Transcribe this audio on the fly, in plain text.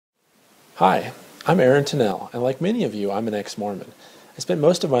Hi, I'm Aaron Tennell, and like many of you, I'm an ex-Mormon. I spent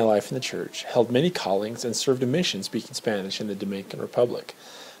most of my life in the church, held many callings, and served a mission speaking Spanish in the Dominican Republic.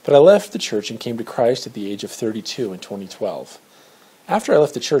 But I left the church and came to Christ at the age of 32 in 2012. After I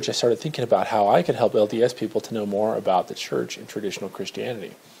left the church, I started thinking about how I could help LDS people to know more about the church and traditional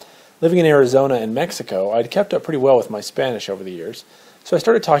Christianity. Living in Arizona and Mexico, I'd kept up pretty well with my Spanish over the years, so I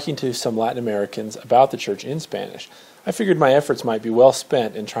started talking to some Latin Americans about the church in Spanish. I figured my efforts might be well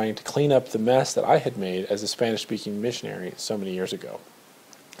spent in trying to clean up the mess that I had made as a Spanish-speaking missionary so many years ago.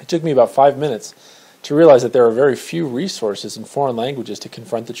 It took me about 5 minutes to realize that there are very few resources in foreign languages to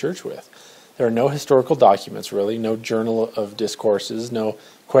confront the church with. There are no historical documents, really, no journal of discourses, no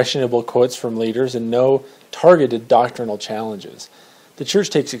questionable quotes from leaders, and no targeted doctrinal challenges. The church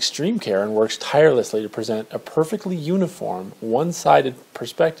takes extreme care and works tirelessly to present a perfectly uniform, one-sided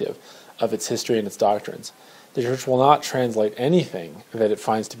perspective of its history and its doctrines. The church will not translate anything that it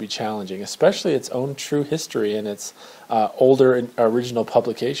finds to be challenging, especially its own true history and its older original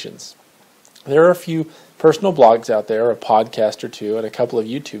publications. There are a few personal blogs out there, a podcast or two, and a couple of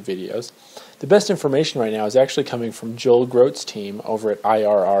YouTube videos. The best information right now is actually coming from Joel Grote's team over at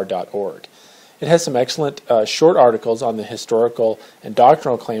IRR.org. It has some excellent short articles on the historical and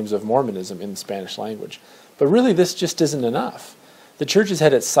doctrinal claims of Mormonism in the Spanish language. But really, this just isn't enough. The church has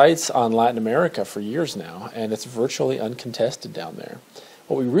had its sights on Latin America for years now, and it's virtually uncontested down there.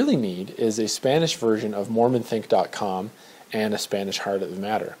 What we really need is a Spanish version of MormonThink.com and a Spanish Heart of the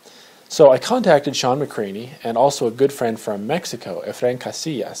Matter. So I contacted Sean McCraney and also a good friend from Mexico, Efrain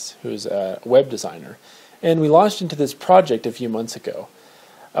Casillas, who's a web designer, and we launched into this project a few months ago.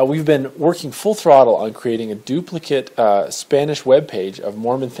 We've been working full throttle on creating a duplicate Spanish web page of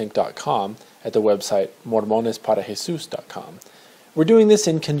MormonThink.com at the website mormonesparajesus.com. We're doing this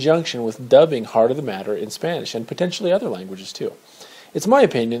in conjunction with dubbing Heart of the Matter in Spanish and potentially other languages too. It's my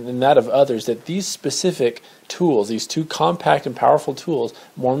opinion, and that of others, that these specific tools, these two compact and powerful tools,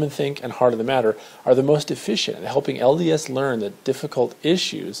 MormonThink and Heart of the Matter, are the most efficient at helping LDS learn the difficult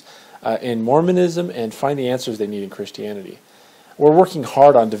issues in Mormonism and find the answers they need in Christianity. We're working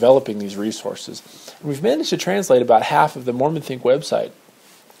hard on developing these resources. We've managed to translate about half of the MormonThink website,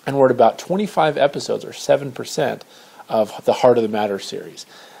 and we're at about 25 episodes, or 7%, of the Heart of the Matter series.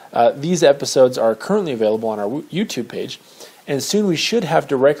 These episodes are currently available on our YouTube page, and soon we should have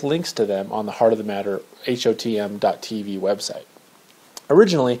direct links to them on the Heart of the Matter HOTM.tv website.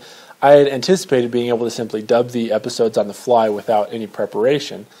 Originally, I had anticipated being able to simply dub the episodes on the fly without any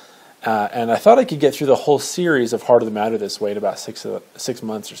preparation, and I thought I could get through the whole series of Heart of the Matter this way in about six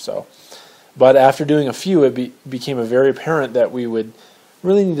months or so. But after doing a few, it became very apparent that we would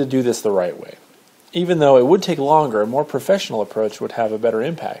really need to do this the right way. Even though it would take longer, a more professional approach would have a better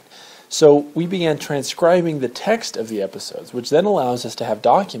impact. So we began transcribing the text of the episodes, which then allows us to have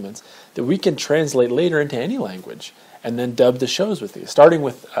documents that we can translate later into any language, and then dub the shows with these, starting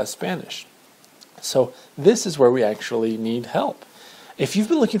with Spanish. So this is where we actually need help. If you've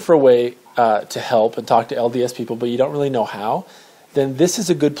been looking for a way to help and talk to LDS people, but you don't really know how, then this is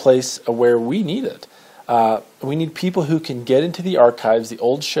a good place where we need it. We need people who can get into the archives, the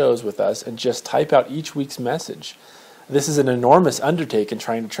old shows with us, and just type out each week's message. This is an enormous undertaking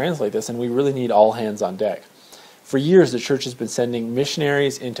trying to translate this, and we really need all hands on deck. For years, the church has been sending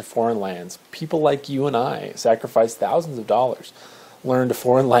missionaries into foreign lands. People like you and I sacrificed thousands of dollars, learned a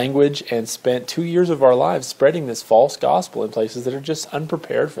foreign language, and spent 2 years of our lives spreading this false gospel in places that are just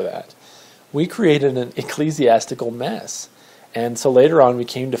unprepared for that. We created an ecclesiastical mess. And so later on we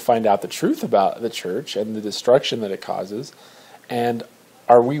came to find out the truth about the church and the destruction that it causes. And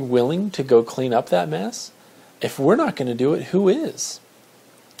are we willing to go clean up that mess? If we're not going to do it, who is?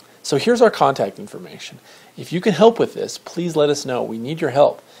 So here's our contact information. If you can help with this, please let us know. We need your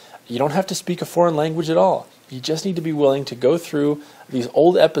help. You don't have to speak a foreign language at all. You just need to be willing to go through these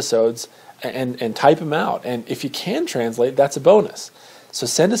old episodes and type them out. And if you can translate, that's a bonus. So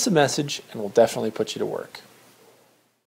send us a message and we'll definitely put you to work.